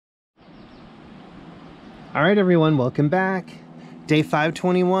All right, everyone, welcome back. Day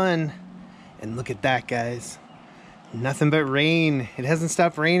 521. And look at that, guys. Nothing but rain. It hasn't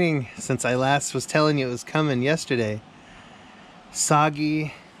stopped raining since I last was telling you it was coming yesterday.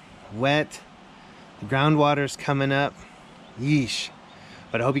 Soggy, wet. The groundwater's coming up. Yeesh.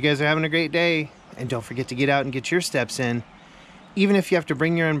 But I hope you guys are having a great day. And don't forget to get out and get your steps in. Even if you have to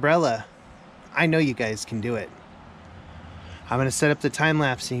bring your umbrella, I know you guys can do it. I'm going to set up the time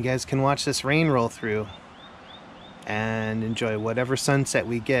lapse so you guys can watch this rain roll through and enjoy whatever sunset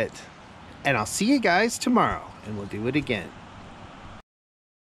we get. And I'll see you guys tomorrow, and we'll do it again.